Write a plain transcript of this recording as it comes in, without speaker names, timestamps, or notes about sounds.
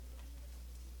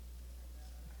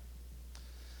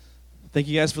Thank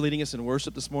you guys for leading us in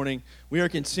worship this morning. We are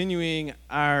continuing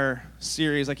our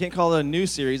series. I can't call it a new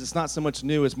series. It's not so much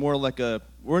new. It's more like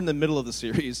we're in the middle of the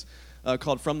series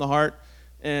called From the Heart.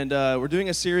 And we're doing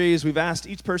a series. We've asked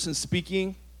each person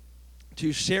speaking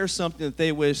to share something that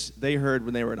they wish they heard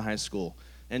when they were in high school.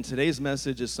 And today's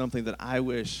message is something that I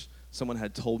wish someone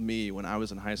had told me when I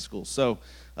was in high school. So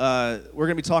we're going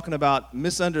to be talking about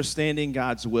misunderstanding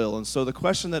God's will. And so the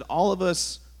question that all of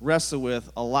us wrestle with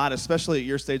a lot, especially at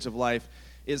your stage of life,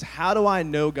 is how do I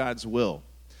know God's will?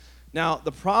 Now,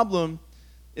 the problem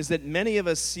is that many of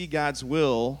us see God's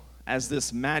will as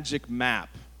this magic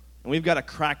map, and we've got to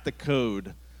crack the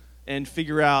code and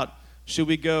figure out, should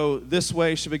we go this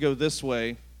way, should we go this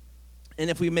way? And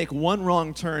if we make one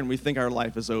wrong turn, we think our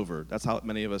life is over. That's how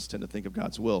many of us tend to think of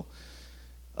God's will.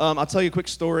 I'll tell you a quick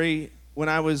story. It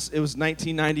was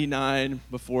 1999,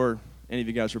 before any of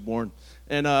you guys were born,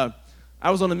 and I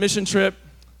was on a mission trip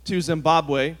to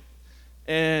Zimbabwe,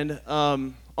 and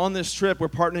on this trip, we're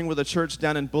partnering with a church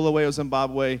down in Bulawayo,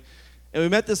 Zimbabwe, and we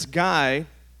met this guy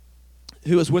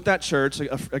who was with that church,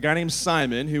 a guy named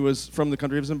Simon, who was from the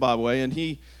country of Zimbabwe, and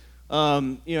he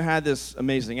had this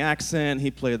amazing accent.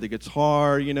 He played the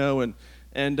guitar, and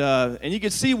you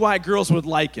could see why girls would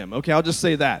like him. Okay, I'll just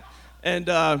say that.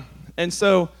 And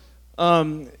so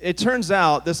it turns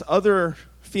out this other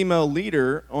female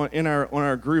leader in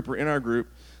our group,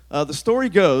 the story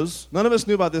goes, none of us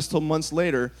knew about this till months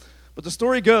later, but the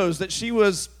story goes that she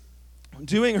was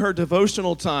doing her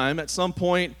devotional time at some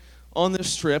point on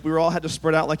this trip. We all had to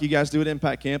spread out like you guys do at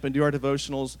Impact Camp and do our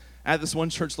devotionals at this one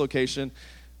church location.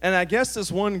 And I guess this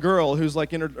one girl who's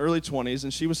like in her early 20s,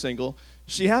 and she was single,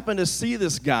 she happened to see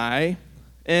this guy,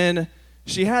 and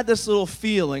she had this little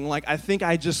feeling like, I think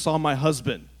I just saw my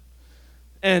husband.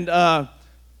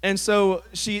 And so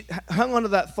she hung on to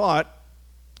that thought,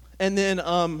 and then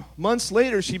months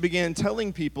later, she began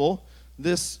telling people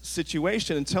this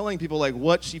situation and telling people like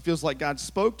what she feels like God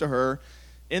spoke to her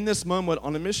in this moment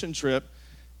on a mission trip.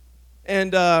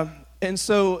 And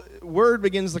so word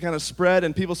begins to kind of spread,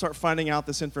 and people start finding out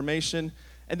this information.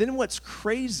 And then what's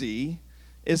crazy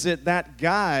is that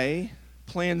guy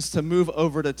plans to move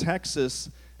over to Texas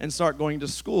and start going to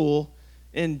school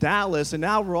in Dallas, and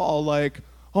now we're all like,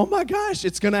 oh my gosh,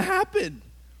 it's going to happen.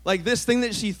 Like this thing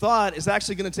that she thought is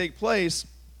actually going to take place.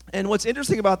 And what's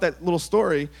interesting about that little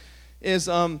story is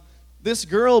this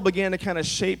girl began to kind of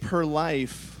shape her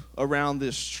life around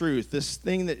this truth, this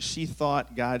thing that she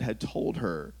thought God had told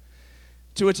her.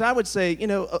 To which I would say,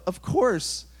 of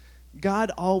course,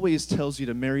 God always tells you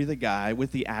to marry the guy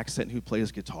with the accent who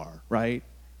plays guitar, right?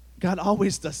 God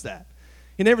always does that.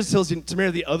 He never tells you to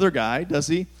marry the other guy, does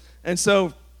he? And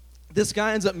so this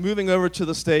guy ends up moving over to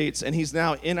the States, and he's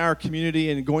now in our community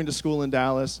and going to school in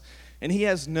Dallas, and he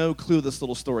has no clue this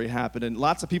little story happened. And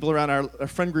lots of people around our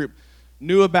friend group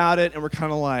knew about it, and were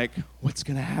kind of like, what's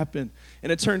going to happen?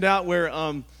 And it turned out where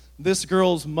this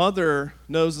girl's mother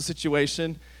knows the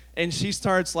situation, and she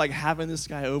starts like having this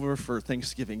guy over for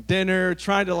Thanksgiving dinner,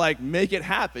 trying to like make it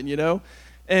happen,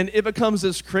 And it becomes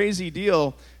this crazy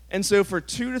deal. And so for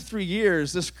 2 to 3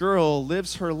 years, this girl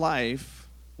lives her life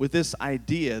with this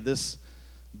idea, this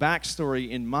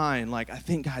backstory in mind, like, I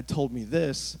think God told me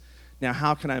this. Now,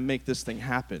 how can I make this thing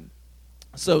happen?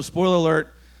 So, spoiler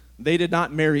alert, they did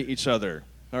not marry each other,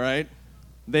 all right?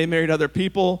 They married other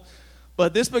people.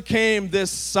 But this became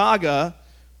this saga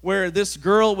where this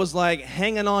girl was like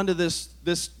hanging on to this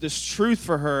truth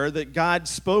for her, that God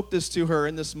spoke this to her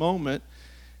in this moment.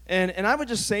 And I would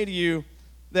just say to you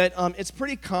that it's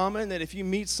pretty common that if you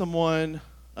meet someone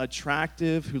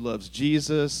attractive who loves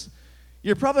Jesus,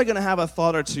 you're probably going to have a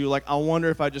thought or two like, I wonder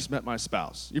if I just met my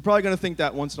spouse. You're probably going to think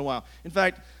that once in a while. In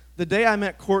fact, the day I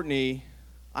met Courtney,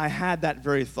 I had that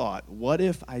very thought. What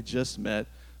if I just met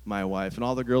my wife? And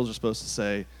all the girls are supposed to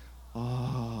say,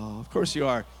 oh, of course you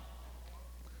are.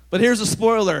 But here's a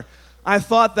spoiler. I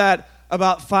thought that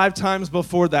about 5 times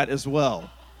before that as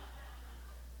well.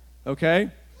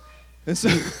 Okay? And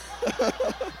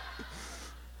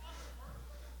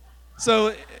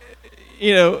so,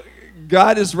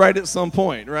 God is right at some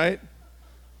point, right?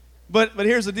 But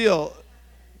here's the deal.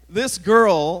 This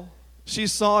girl, she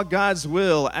saw God's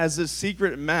will as this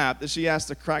secret map that she has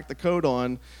to crack the code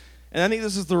on. And I think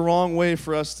this is the wrong way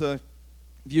for us to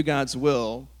view God's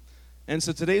will. And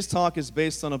so today's talk is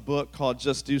based on a book called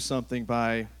Just Do Something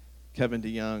by Kevin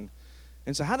DeYoung.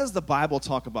 And so how does the Bible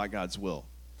talk about God's will?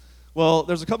 Well,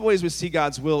 there's a couple ways we see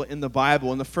God's will in the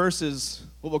Bible. And the first is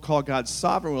what we'll call God's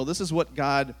sovereign will. This is what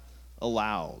God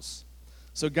allows.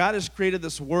 So God has created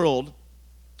this world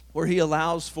where he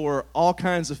allows for all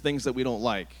kinds of things that we don't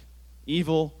like.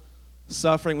 Evil,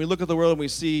 suffering. We look at the world and we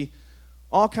see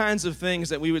all kinds of things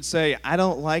that we would say, I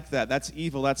don't like that. That's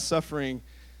evil. That's suffering.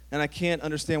 And I can't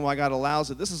understand why God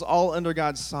allows it. This is all under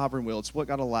God's sovereign will. It's what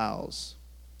God allows.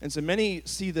 And so many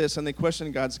see this and they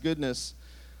question God's goodness.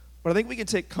 But I think we can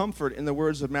take comfort in the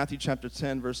words of Matthew chapter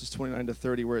 10, verses 29 to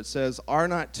 30, where it says, "Are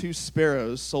not 2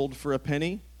 sparrows sold for a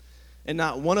penny? And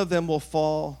not one of them will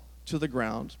fall to the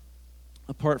ground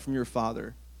apart from your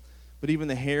Father. But even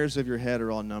the hairs of your head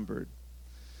are all numbered."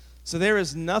 So there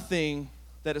is nothing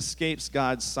that escapes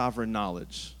God's sovereign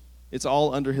knowledge. It's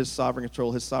all under his sovereign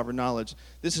control, his sovereign knowledge.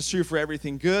 This is true for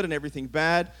everything good and everything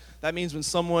bad. That means when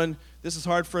someone, this is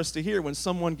hard for us to hear, when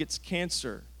someone gets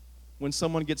cancer, when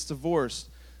someone gets divorced,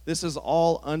 this is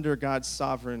all under God's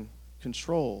sovereign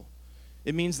control.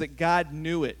 It means that God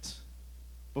knew it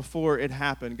before it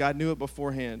happened. God knew it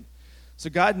beforehand. So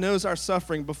God knows our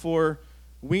suffering before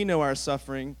we know our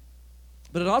suffering.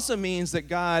 But it also means that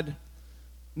God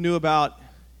knew about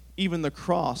even the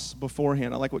cross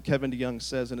beforehand. I like what Kevin DeYoung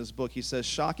says in his book. He says,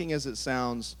 "Shocking as it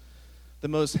sounds, the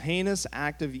most heinous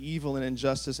act of evil and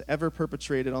injustice ever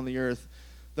perpetrated on the earth,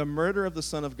 the murder of the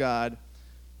Son of God,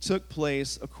 took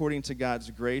place according to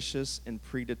God's gracious and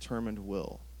predetermined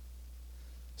will."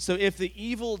 So if the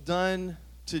evil done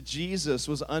to Jesus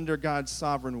was under God's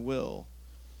sovereign will,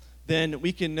 then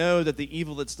we can know that the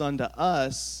evil that's done to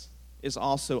us is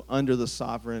also under the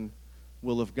sovereign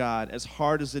will of God, as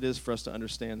hard as it is for us to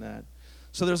understand that.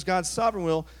 So there's God's sovereign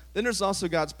will, then there's also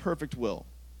God's perfect will.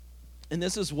 And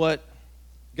this is what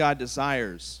God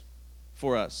desires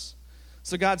for us.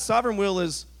 So God's sovereign will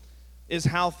is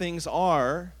how things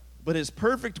are, but his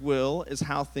perfect will is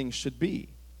how things should be.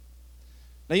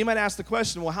 Now you might ask the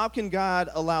question, well, how can God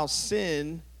allow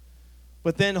sin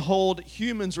but then hold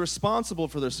humans responsible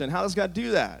for their sin? How does God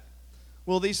do that?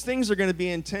 Well, these things are going to be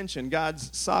in tension,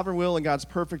 God's sovereign will and God's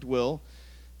perfect will,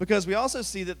 because we also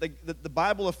see that the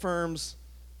Bible affirms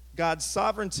God's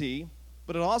sovereignty,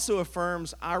 but it also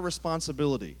affirms our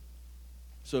responsibility.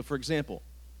 So, for example,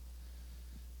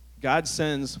 God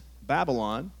sends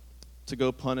Babylon to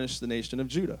go punish the nation of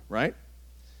Judah, right?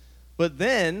 But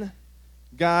then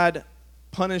God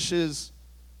punishes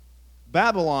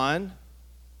Babylon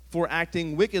for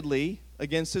acting wickedly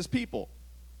against his people.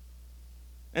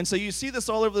 And so you see this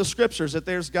all over the scriptures, that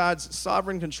there's God's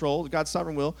sovereign control, God's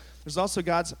sovereign will. There's also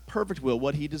God's perfect will,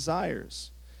 what he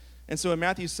desires. And so in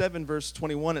Matthew 7, verse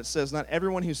 21, it says, "Not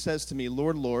everyone who says to me,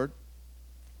 'Lord, Lord,'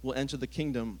 will enter the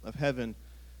kingdom of heaven,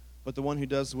 but the one who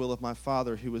does the will of my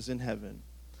Father who is in heaven."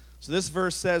 So this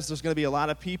verse says there's going to be a lot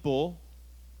of people.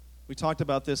 We talked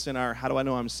about this in our How Do I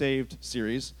Know I'm Saved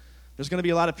series. There's going to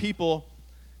be a lot of people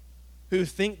who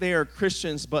think they are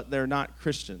Christians, but they're not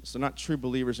Christians. They're not true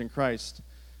believers in Christ.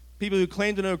 People who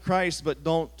claim to know Christ, but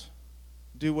don't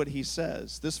do what he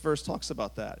says. This verse talks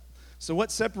about that. So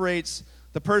what separates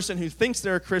the person who thinks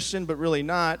they're a Christian, but really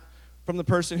not, from the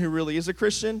person who really is a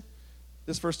Christian?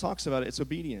 This verse talks about it. It's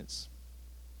obedience.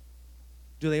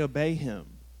 Do they obey him?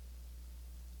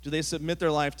 Do they submit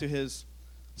their life to his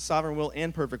sovereign will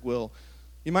and perfect will?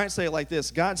 You might say it like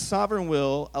this: God's sovereign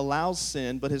will allows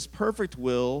sin, but his perfect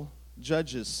will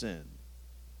judges sin.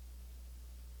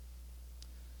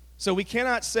 So we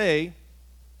cannot say,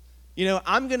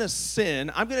 I'm going to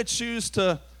sin, I'm going to choose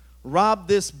to rob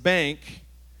this bank,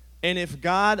 and if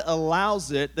God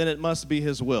allows it, then it must be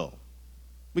his will.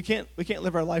 We can't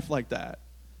live our life like that.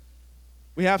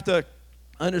 We have to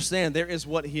understand there is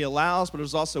what he allows, but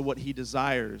there's also what he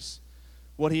desires.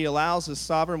 What he allows is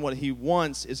sovereign, what he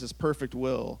wants is his perfect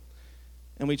will.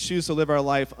 And we choose to live our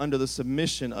life under the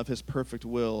submission of his perfect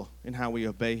will in how we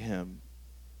obey him.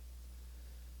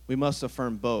 We must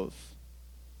affirm both.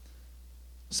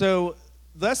 So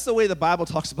that's the way the Bible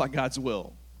talks about God's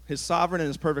will, his sovereign and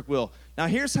his perfect will. Now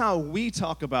here's how we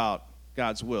talk about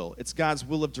God's will. It's God's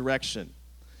will of direction.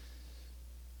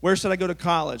 Where should I go to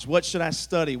college? What should I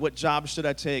study? What job should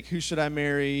I take? Who should I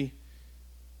marry?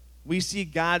 We see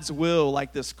God's will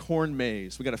like this corn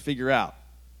maze we got to figure out,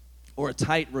 or a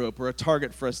tightrope, or a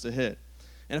target for us to hit.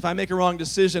 And if I make a wrong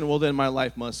decision, well, then my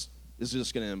life is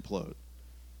just going to implode.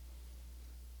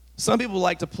 Some people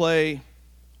like to play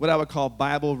what I would call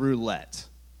Bible roulette.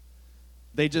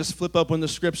 They just flip open the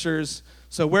scriptures.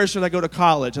 So where should I go to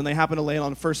college? And they happen to land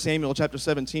on 1 Samuel chapter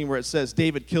 17 where it says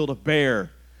David killed a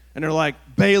bear. And they're like,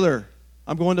 Baylor.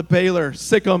 I'm going to Baylor.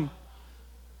 Sick 'em.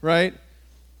 Right?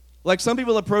 Like some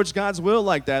people approach God's will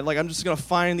like that. Like I'm just going to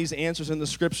find these answers in the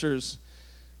scriptures.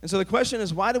 And so the question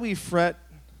is, why do we fret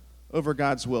over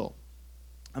God's will?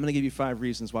 I'm going to give you 5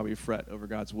 reasons why we fret over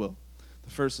God's will.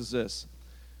 The first is this.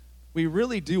 We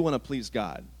really do want to please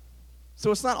God.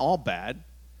 So it's not all bad.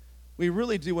 We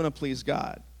really do want to please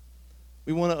God.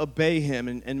 We want to obey him,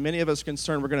 and many of us are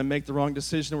concerned we're going to make the wrong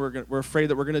decision. We're afraid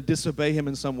that we're going to disobey him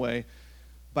in some way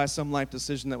by some life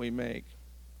decision that we make.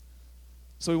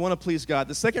 So we want to please God.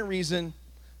 The second reason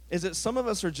is that some of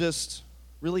us are just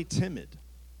really timid.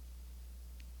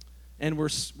 And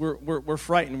we're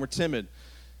frightened, we're timid.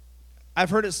 I've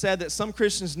heard it said that some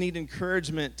Christians need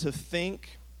encouragement to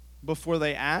think before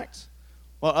they act,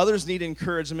 while others need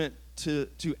encouragement to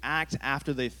act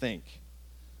after they think.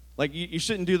 Like you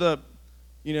shouldn't do the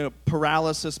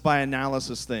paralysis by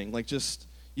analysis thing. Like just,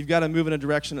 you've got to move in a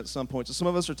direction at some point. So some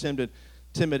of us are timid.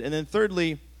 And then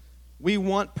thirdly, we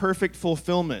want perfect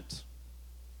fulfillment.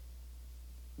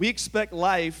 We expect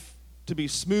life to be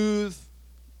smooth,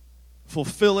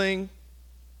 fulfilling.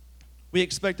 We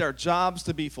expect our jobs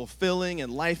to be fulfilling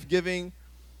and life-giving.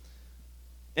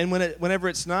 And whenever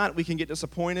it's not, we can get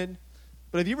disappointed.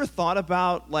 But have you ever thought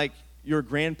about like your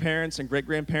grandparents and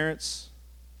great-grandparents,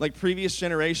 like previous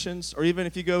generations, or even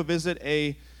if you go visit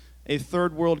a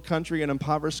third world country, an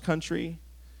impoverished country,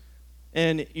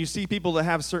 and you see people that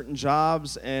have certain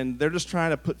jobs and they're just trying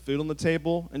to put food on the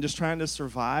table and just trying to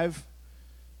survive?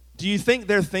 Do you think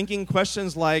they're thinking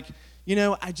questions like,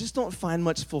 I just don't find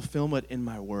much fulfillment in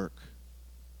my work?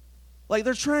 Like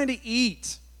they're trying to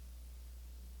eat.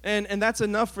 And that's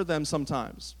enough for them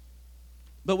sometimes.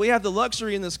 But we have the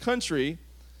luxury in this country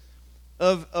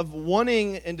of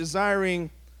wanting and desiring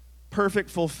perfect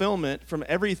fulfillment from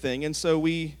everything. And so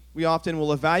we often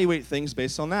will evaluate things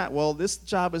based on that. Well, this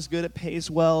job is good, it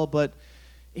pays well, but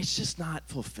it's just not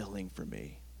fulfilling for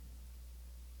me.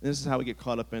 And this is how we get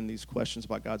caught up in these questions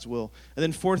about God's will. And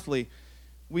then fourthly,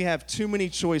 we have too many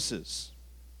choices.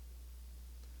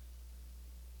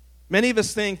 Many of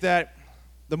us think that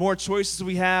the more choices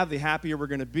we have, the happier we're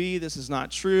going to be. This is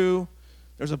not true.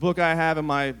 There's a book I have in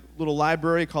my little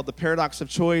library called The Paradox of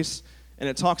Choice, and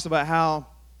it talks about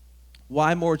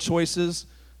why more choices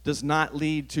does not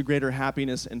lead to greater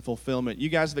happiness and fulfillment. You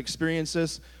guys have experienced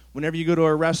this. Whenever you go to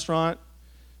a restaurant,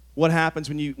 what happens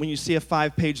when you see a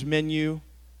 5-page menu?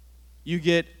 You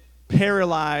get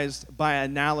paralyzed by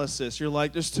analysis. You're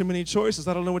like, there's too many choices.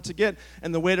 I don't know what to get.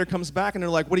 And the waiter comes back and they're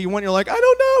like, what do you want? You're like, I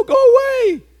don't know. Go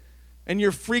away. And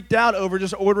you're freaked out over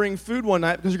just ordering food one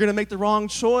night because you're going to make the wrong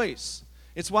choice.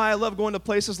 It's why I love going to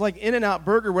places like In-N-Out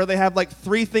Burger where they have like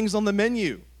 3 things on the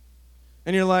menu.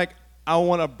 And you're like, I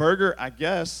want a burger, I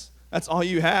guess. That's all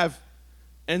you have.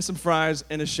 And some fries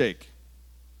and a shake.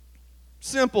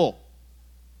 Simple.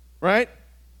 Right?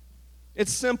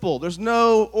 It's simple. There's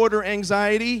no order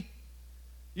anxiety.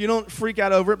 You don't freak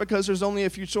out over it because there's only a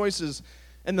few choices.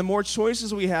 And the more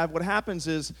choices we have, what happens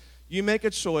is you make a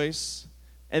choice,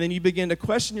 and then you begin to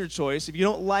question your choice. If you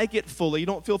don't like it fully, you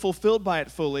don't feel fulfilled by it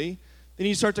fully, then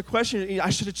you start to question, I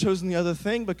should have chosen the other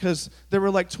thing because there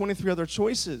were like 23 other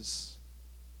choices.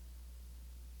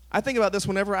 I think about this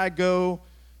whenever I go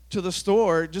to the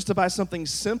store just to buy something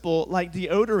simple like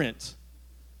deodorant.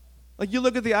 Like you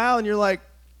look at the aisle and you're like,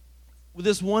 well,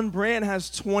 this one brand has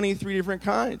 23 different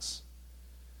kinds.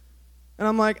 And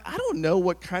I'm like, I don't know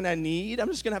what kind I need. I'm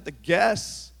just going to have to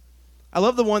guess. I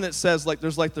love the one that says, like,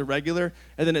 there's like the regular,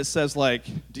 and then it says, like,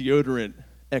 deodorant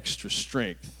extra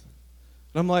strength.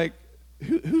 And I'm like,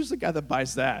 who's the guy that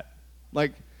buys that?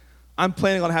 Like, I'm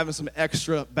planning on having some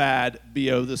extra bad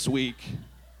BO this week.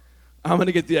 I'm going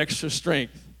to get the extra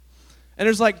strength. And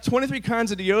there's like 23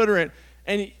 kinds of deodorant,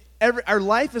 and our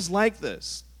life is like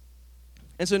this.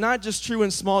 And so not just true in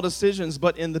small decisions,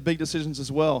 but in the big decisions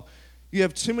as well. You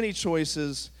have too many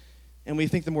choices, and we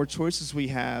think the more choices we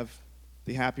have,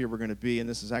 the happier we're going to be, and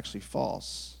this is actually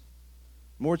false.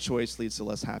 More choice leads to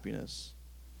less happiness.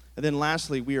 And then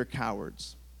lastly, we are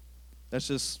cowards. That's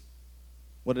just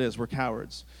what it is. We're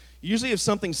cowards. Usually if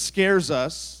something scares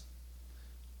us,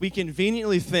 we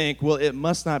conveniently think, well, it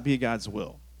must not be God's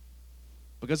will.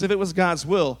 Because if it was God's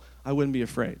will, I wouldn't be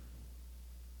afraid.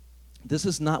 This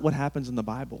is not what happens in the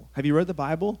Bible. Have you read the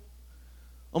Bible?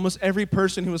 Almost every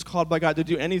person who was called by God to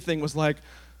do anything was like,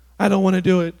 I don't want to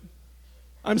do it.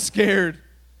 I'm scared.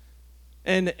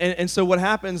 And so what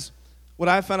happens, what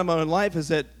I've found in my own life is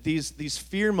that these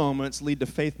fear moments lead to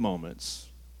faith moments.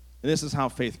 And this is how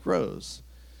faith grows.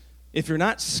 If you're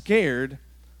not scared,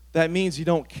 that means you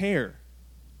don't care.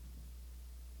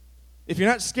 If you're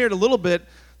not scared a little bit,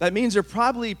 that means you're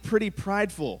probably pretty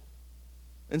prideful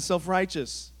and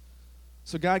self-righteous.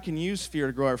 So God can use fear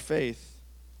to grow our faith.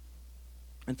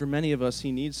 And for many of us,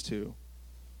 he needs to.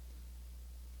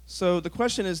 So the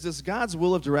question is, does God's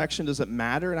will of direction, does it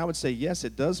matter? And I would say, yes,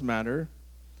 it does matter.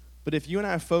 But if you and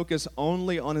I focus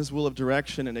only on his will of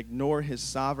direction and ignore his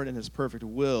sovereign and his perfect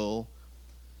will,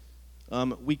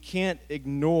 we can't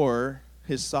ignore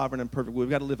his sovereign and perfect will. We've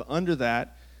got to live under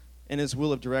that and his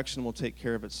will of direction will take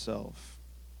care of itself.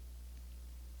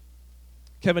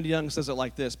 Kevin DeYoung says it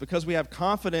like this: because we have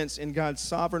confidence in God's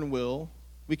sovereign will,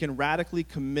 we can radically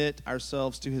commit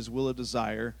ourselves to his will of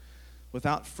desire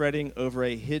without fretting over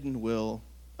a hidden will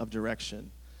of direction.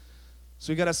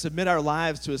 So we've got to submit our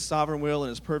lives to his sovereign will and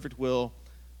his perfect will,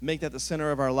 make that the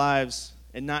center of our lives,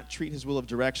 and not treat his will of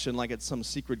direction like it's some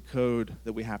secret code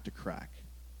that we have to crack.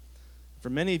 For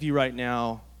many of you right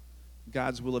now,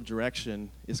 God's will of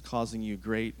direction is causing you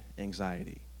great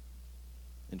anxiety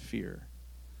and fear.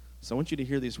 So I want you to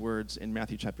hear these words in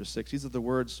Matthew chapter 6. These are the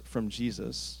words from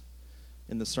Jesus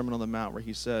in the Sermon on the Mount, where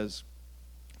he says,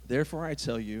 "Therefore I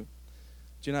tell you,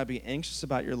 do not be anxious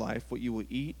about your life, what you will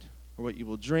eat or what you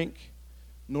will drink,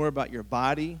 nor about your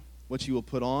body, what you will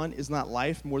put on. Is not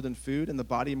life more than food, and the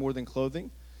body more than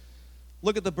clothing?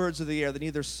 Look at the birds of the air. They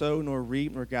neither sow nor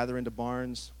reap nor gather into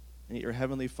barns, and yet your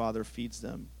heavenly Father feeds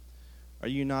them. Are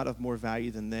you not of more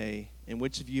value than they? And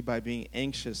which of you, by being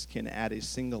anxious, can add a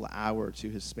single hour to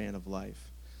his span of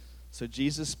life?" So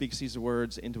Jesus speaks these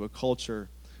words into a culture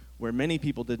where many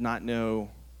people did not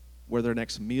know where their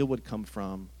next meal would come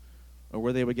from or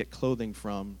where they would get clothing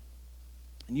from.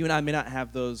 And you and I may not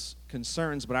have those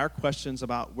concerns, but our questions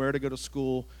about where to go to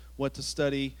school, what to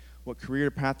study, what career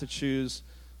path to choose,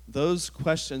 those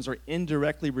questions are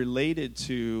indirectly related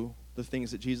to the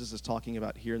things that Jesus is talking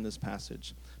about here in this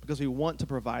passage, because we want to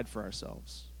provide for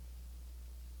ourselves.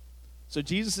 So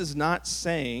Jesus is not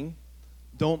saying,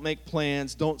 don't make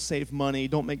plans, don't save money,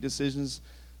 don't make decisions.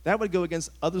 That would go against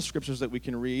other scriptures that we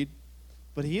can read.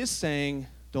 But he is saying,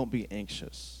 don't be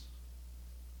anxious.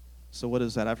 So what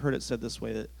is that? I've heard it said this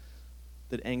way,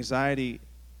 that anxiety,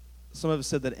 some of us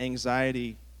said that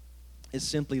anxiety is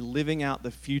simply living out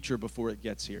the future before it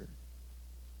gets here.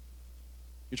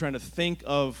 You're trying to think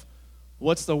of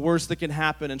what's the worst that can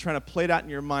happen and trying to play it out in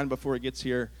your mind before it gets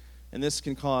here. And this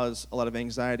can cause a lot of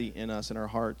anxiety in us, in our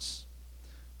hearts.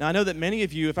 Now, I know that many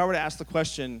of you, if I were to ask the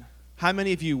question, how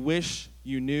many of you wish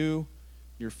you knew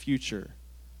your future?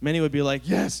 Many would be like,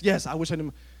 yes, I wish I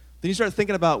knew. Then you start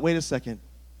thinking about, wait a second,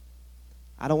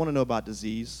 I don't want to know about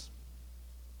disease.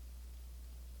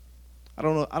 I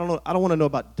don't want to know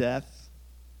about death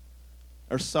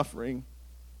or suffering.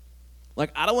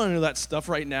 Like, I don't want to know that stuff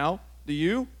right now. Do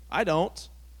you? I don't.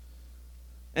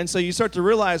 And so you start to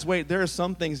realize, wait, there are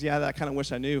some things, that I kind of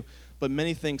wish I knew, but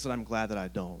many things that I'm glad that I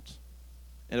don't.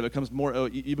 And it becomes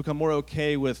you become more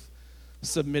okay with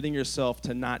submitting yourself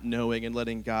to not knowing and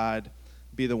letting God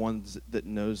be the one that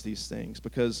knows these things,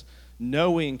 because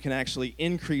knowing can actually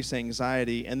increase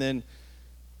anxiety. And then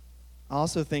I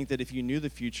also think that if you knew the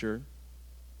future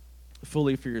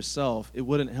fully for yourself, it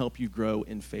wouldn't help you grow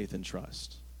in faith and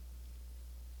trust.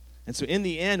 And so in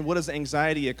the end, what does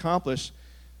anxiety accomplish?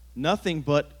 Nothing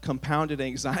but compounded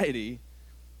anxiety,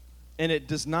 and it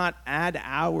does not add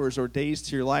hours or days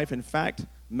to your life. In fact,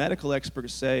 medical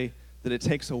experts say that it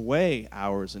takes away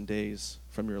hours and days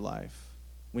from your life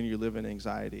when you live in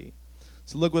anxiety.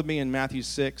 So look with me in Matthew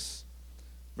 6,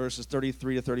 verses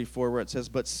 33 to 34, where it says,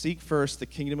 "But seek first the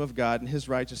kingdom of God and his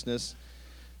righteousness,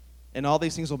 and all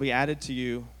these things will be added to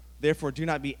you. Therefore, do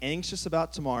not be anxious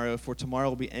about tomorrow, for tomorrow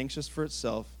will be anxious for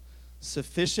itself.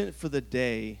 Sufficient for the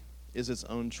day is its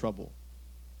own trouble."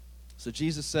 So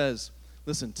Jesus says,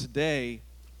 listen, today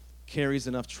carries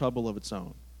enough trouble of its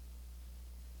own.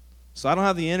 So I don't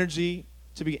have the energy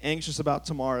to be anxious about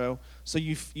tomorrow. So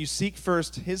you seek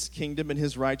first his kingdom and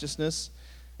his righteousness.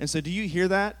 And so do you hear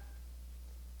that?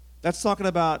 That's talking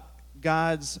about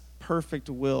God's perfect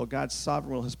will, God's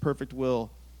sovereign will, his perfect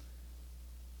will.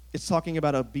 It's talking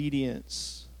about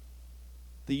obedience,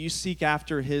 that you seek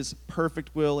after his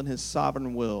perfect will and his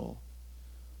sovereign will.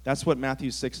 That's what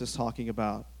Matthew 6 is talking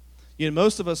about.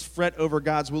 Most of us fret over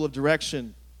God's will of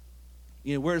direction.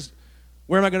 Where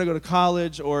am I going to go to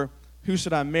college, or who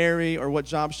should I marry, or what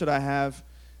job should I have?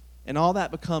 And all that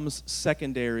becomes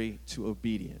secondary to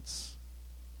obedience.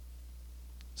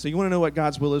 So you want to know what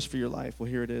God's will is for your life? Well,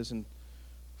 here it is in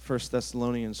 1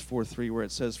 Thessalonians 4:3, where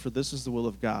it says, "For this is the will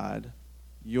of God,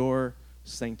 your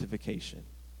sanctification."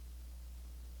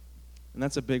 And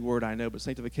that's a big word, I know, but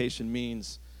sanctification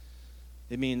means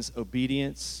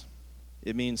obedience.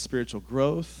 It means spiritual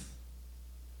growth.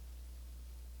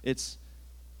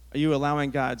 Are you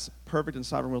allowing God's perfect and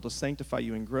sovereign will to sanctify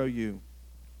you and grow you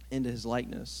into his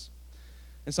likeness?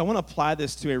 And so I want to apply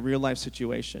this to a real-life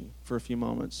situation for a few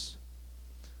moments.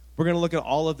 We're going to look at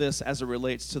all of this as it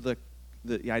relates to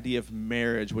the idea of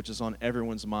marriage, which is on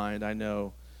everyone's mind, I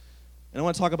know. And I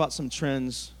want to talk about some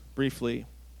trends briefly.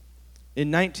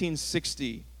 In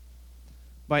 1960,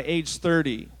 by age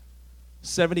 30,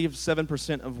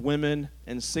 77% of women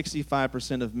and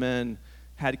 65% of men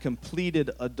had completed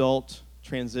adult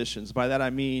transitions. By that I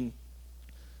mean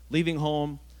leaving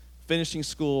home, finishing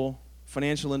school,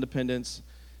 financial independence,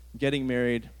 getting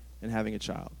married, and having a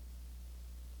child.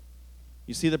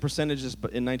 You see the percentages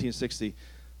in 1960.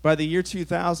 By the year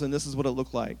 2000, this is what it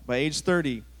looked like. By age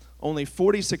 30, only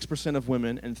 46% of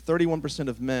women and 31%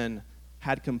 of men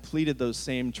had completed those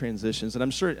same transitions. And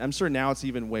I'm sure now it's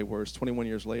even way worse, 21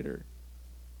 years later.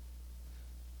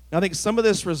 Now, I think some of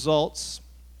this results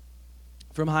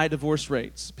from high divorce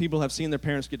rates. People have seen their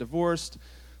parents get divorced.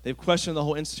 They've questioned the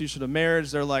whole institution of marriage.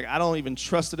 They're like, I don't even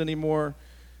trust it anymore.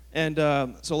 And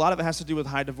so a lot of it has to do with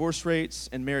high divorce rates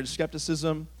and marriage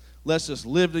skepticism. Let's just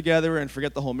live together and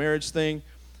forget the whole marriage thing.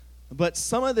 But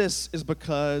some of this is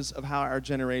because of how our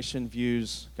generation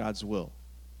views God's will.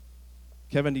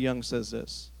 Kevin DeYoung says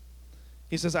this.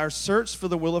 He says, our search for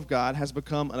the will of God has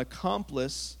become an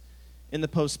accomplice in the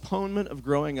postponement of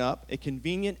growing up, a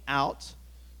convenient out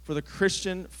for the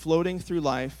Christian floating through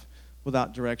life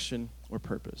without direction or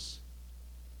purpose.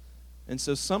 And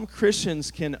so some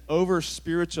Christians can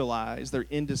over-spiritualize their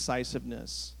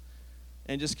indecisiveness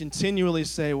and just continually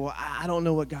say, well, I don't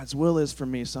know what God's will is for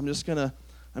me, so I'm just gonna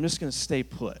stay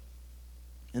put.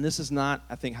 And this is not,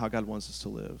 I think, how God wants us to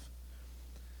live.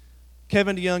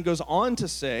 Kevin DeYoung goes on to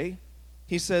say,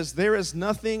 he says, there is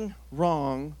nothing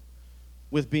wrong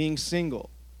with being single.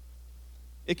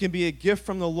 It can be a gift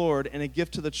from the Lord and a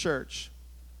gift to the church.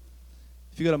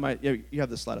 If you go to you have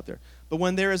this slide up there. But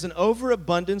when there is an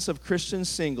overabundance of Christian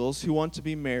singles who want to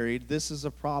be married, this is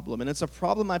a problem. And it's a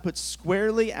problem I put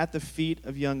squarely at the feet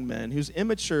of young men whose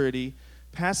immaturity,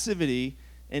 passivity,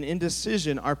 and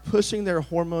indecision are pushing their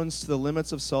hormones to the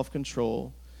limits of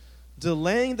self-control,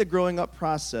 delaying the growing up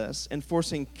process, and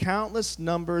forcing countless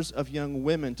numbers of young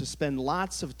women to spend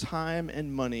lots of time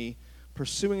and money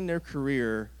pursuing their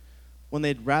career when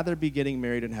they'd rather be getting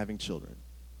married and having children.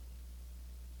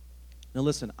 Now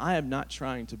listen, I am not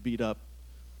trying to beat up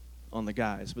on the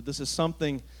guys, but this is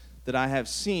something that I have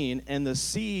seen, and the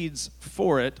seeds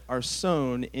for it are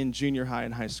sown in junior high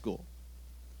and high school.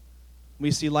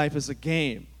 We see life as a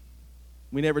game.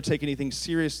 We never take anything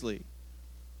seriously.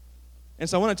 And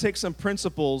so I want to take some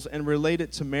principles and relate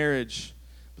it to marriage.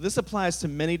 But this applies to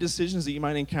many decisions that you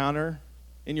might encounter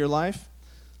in your life.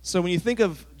 So when you think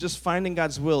of just finding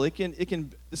God's will,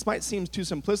 this might seem too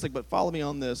simplistic, but follow me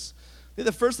on this. I think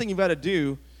the first thing you've got to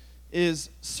do is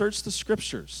search the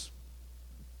scriptures.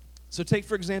 So take,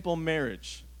 for example,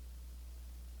 marriage.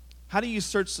 How do you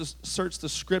search the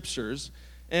scriptures?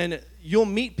 And you'll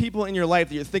meet people in your life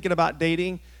that you're thinking about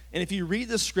dating, and if you read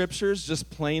the scriptures just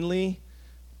plainly,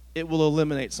 it will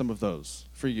eliminate some of those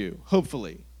for you,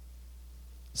 hopefully.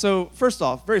 So first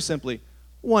off, very simply,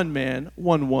 one man,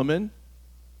 one woman.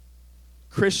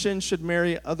 Christians should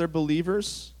marry other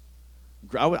believers.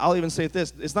 I'll even say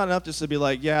this. It's not enough just to be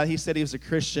like, yeah, he said he was a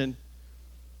Christian.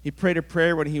 He prayed a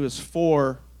prayer when he was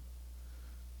 4.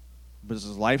 But does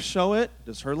his life show it?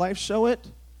 Does her life show it?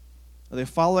 Are they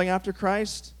following after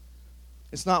Christ?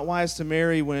 It's not wise to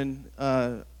marry when,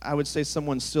 I would say,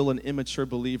 someone's still an immature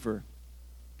believer.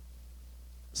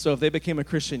 So if they became a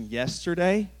Christian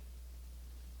yesterday, you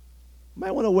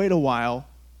might want to wait a while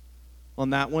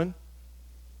on that one.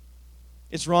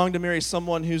 It's wrong to marry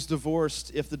someone who's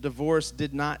divorced if the divorce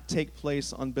did not take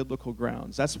place on biblical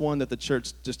grounds. That's one that the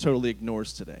church just totally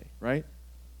ignores today, right?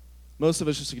 Most of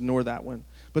us just ignore that one.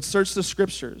 But search the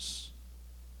scriptures.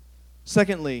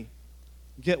 Secondly,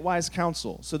 get wise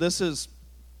counsel. So this is,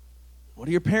 what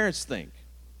do your parents think?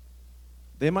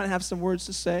 They might have some words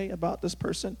to say about this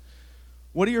person.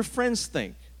 What do your friends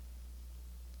think?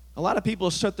 A lot of people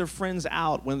shut their friends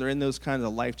out when they're in those kinds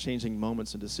of life-changing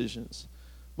moments and decisions.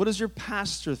 What does your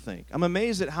pastor think? I'm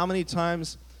amazed at how many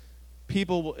times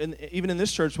people, even in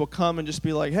this church, will come and just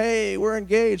be like, hey, we're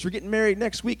engaged, we're getting married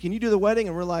next week, can you do the wedding?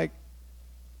 And we're like,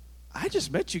 I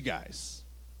just met you guys.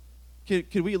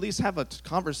 Could we at least have a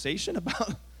conversation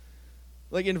about,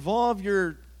 involve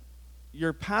your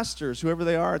pastors, whoever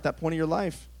they are at that point of your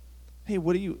life. Hey,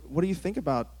 what do you think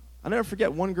about? I'll never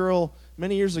forget one girl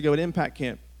many years ago at Impact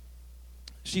Camp.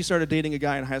 She started dating a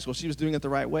guy in high school. She was doing it the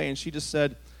right way, and she just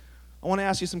said, I want to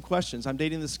ask you some questions. I'm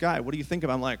dating this guy. What do you think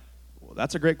of him? I'm like, well,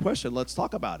 that's a great question. Let's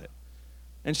talk about it.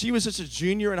 And she was just a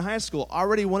junior in high school,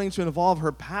 already wanting to involve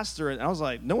her pastor. And I was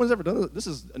like, no one's ever done this. This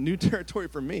is a new territory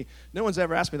for me. No one's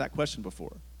ever asked me that question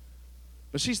before.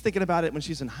 But she's thinking about it when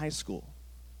she's in high school.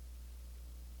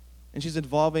 And she's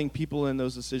involving people in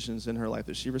those decisions in her life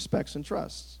that she respects and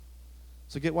trusts.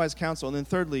 So get wise counsel. And then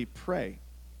thirdly, pray.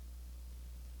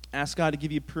 Ask God to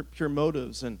give you pure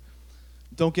motives, and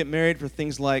don't get married for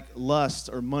things like lust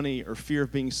or money or fear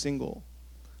of being single.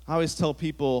 I always tell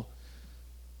people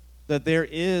that there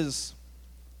is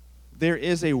there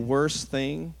is a worse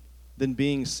thing than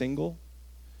being single,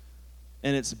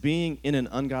 and it's being in an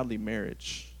ungodly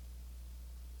marriage.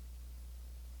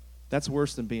 That's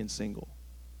worse than being single.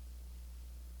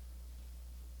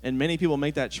 And many people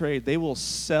make that trade. They will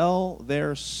sell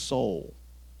their soul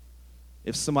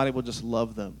if somebody will just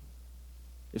love them,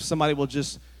 if somebody will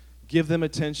just give them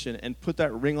attention and put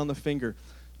that ring on the finger.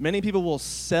 Many people will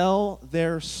sell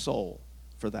their soul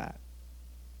for that.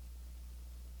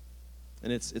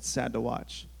 And it's sad to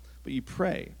watch. But you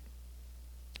pray.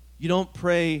 You don't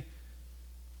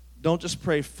just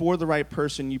pray for the right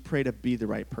person, you pray to be the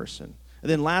right person.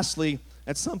 And then lastly,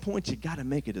 at some point you got to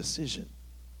make a decision.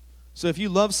 So if you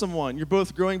love someone, you're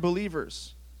both growing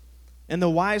believers, and the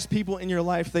wise people in your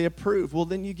life, they approve, well,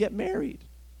 then you get married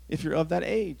if you're of that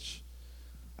age.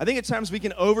 I think at times we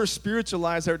can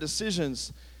over-spiritualize our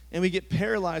decisions, and we get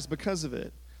paralyzed because of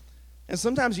it. And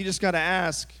sometimes you just got to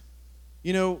ask,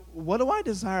 what do I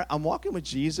desire? I'm walking with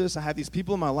Jesus. I have these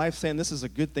people in my life saying this is a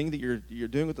good thing that you're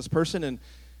doing with this person,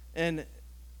 and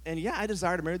yeah, I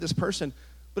desire to marry this person.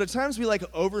 But at times we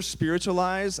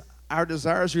over-spiritualize our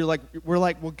desires. We're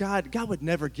like, well, God would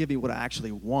never give me what I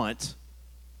actually want.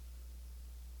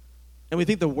 And we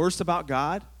think the worst about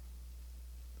God.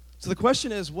 So the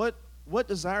question is, what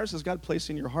desires has God placed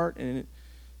in your heart and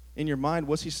in your mind?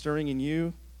 What's he stirring in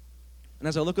you? And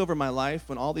as I look over my life,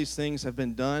 when all these things have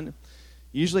been done,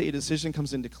 usually a decision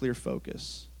comes into clear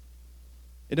focus.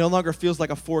 It no longer feels like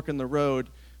a fork in the road.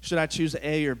 Should I choose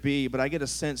A or B? But I get a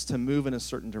sense to move in a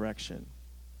certain direction.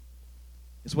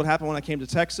 It's what happened when I came to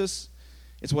Texas.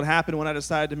 It's what happened when I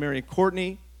decided to marry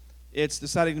Courtney. It's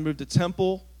deciding to move to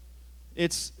Temple.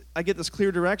 I get this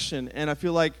clear direction, and I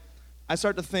feel like I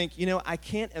start to think, I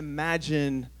can't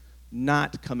imagine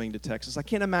not coming to Texas. I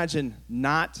can't imagine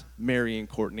not marrying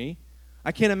Courtney.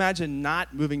 I can't imagine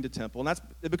not moving to Temple. And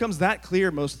it becomes that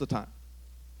clear most of the time.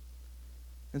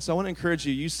 And so I want to encourage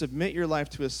you, submit your life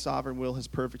to his sovereign will, his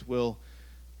perfect will,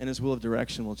 and his will of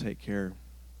direction will take care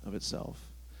of itself.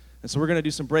 And so we're going to do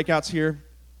some breakouts here.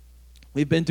 We've been